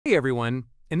Hey everyone,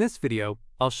 in this video,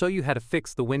 I'll show you how to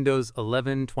fix the Windows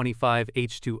 11 25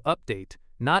 H2 update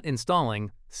not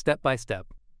installing step by step.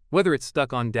 Whether it's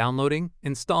stuck on downloading,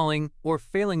 installing, or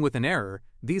failing with an error,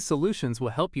 these solutions will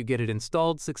help you get it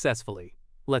installed successfully.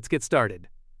 Let's get started.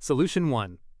 Solution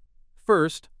 1.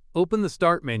 First, open the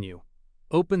Start menu.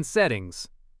 Open Settings.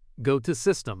 Go to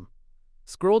System.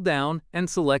 Scroll down and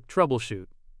select Troubleshoot.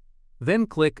 Then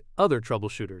click Other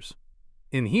Troubleshooters.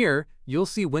 In here, you'll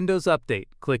see Windows Update.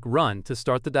 Click Run to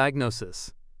start the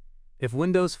diagnosis. If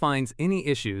Windows finds any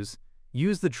issues,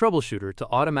 use the troubleshooter to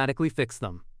automatically fix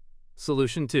them.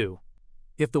 Solution 2.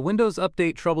 If the Windows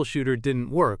Update troubleshooter didn't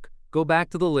work, go back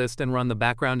to the list and run the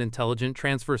Background Intelligent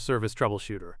Transfer Service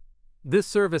Troubleshooter. This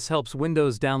service helps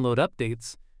Windows download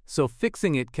updates, so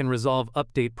fixing it can resolve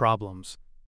update problems.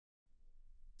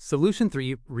 Solution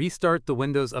 3. Restart the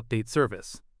Windows Update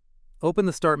service. Open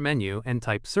the Start menu and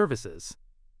type Services.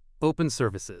 Open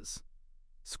Services.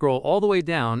 Scroll all the way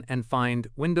down and find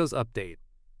Windows Update.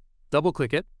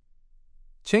 Double-click it.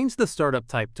 Change the startup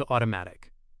type to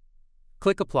Automatic.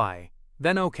 Click Apply,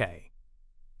 then OK.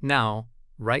 Now,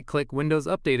 right-click Windows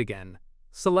Update again.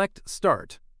 Select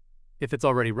Start. If it's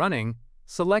already running,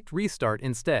 select Restart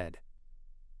instead.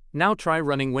 Now try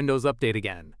running Windows Update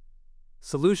again.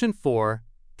 Solution 4.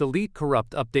 Delete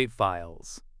corrupt update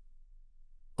files.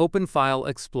 Open File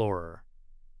Explorer.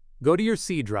 Go to your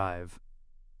C drive.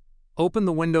 Open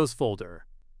the Windows folder.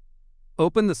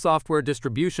 Open the Software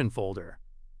Distribution folder.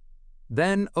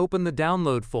 Then open the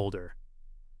Download folder.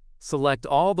 Select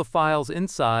all the files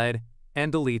inside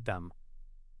and delete them.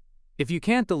 If you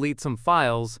can't delete some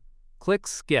files, click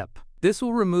Skip. This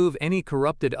will remove any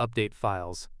corrupted update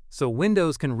files, so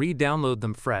Windows can re-download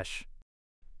them fresh.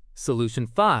 Solution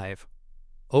 5.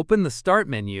 Open the Start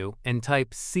menu and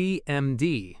type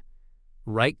CMD.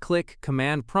 Right-click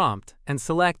Command Prompt and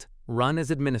select Run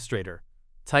as Administrator.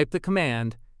 Type the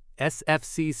command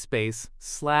sfc/scan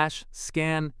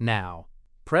now.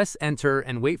 Press Enter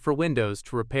and wait for Windows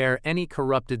to repair any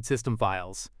corrupted system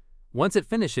files. Once it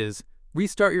finishes,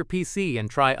 restart your PC and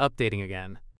try updating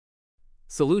again.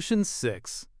 Solution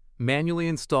 6. Manually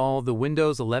install the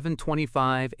Windows 11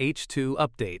 25 H2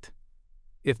 update.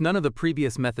 If none of the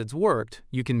previous methods worked,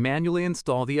 you can manually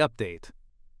install the update.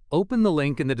 Open the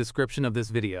link in the description of this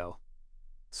video.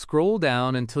 Scroll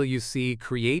down until you see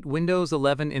Create Windows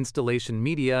 11 Installation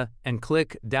Media and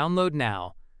click Download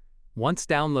Now. Once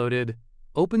downloaded,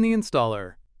 open the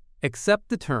installer. Accept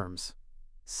the terms.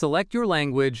 Select your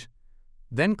language,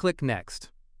 then click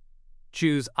Next.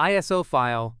 Choose ISO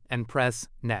file and press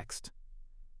Next.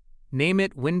 Name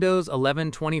it Windows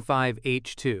 11 25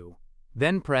 H2.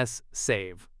 Then press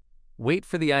Save. Wait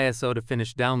for the ISO to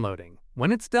finish downloading.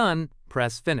 When it's done,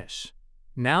 press Finish.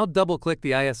 Now double-click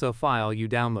the ISO file you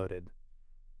downloaded.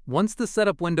 Once the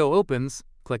setup window opens,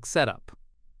 click Setup.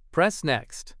 Press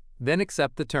Next, then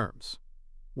accept the terms.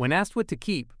 When asked what to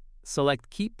keep, select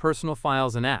Keep Personal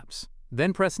Files and Apps,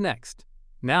 then press Next.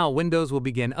 Now Windows will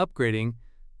begin upgrading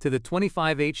to the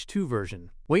 25H2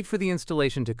 version. Wait for the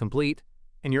installation to complete,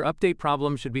 and your update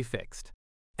problem should be fixed.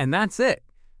 And that's it!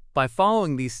 By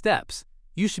following these steps,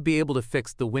 you should be able to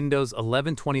fix the Windows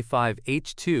 11 25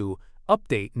 H2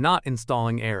 update not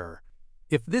installing error.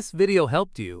 If this video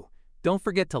helped you, don't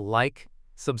forget to like,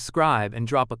 subscribe, and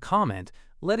drop a comment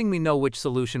letting me know which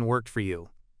solution worked for you.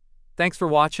 Thanks for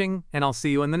watching, and I'll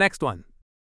see you in the next one.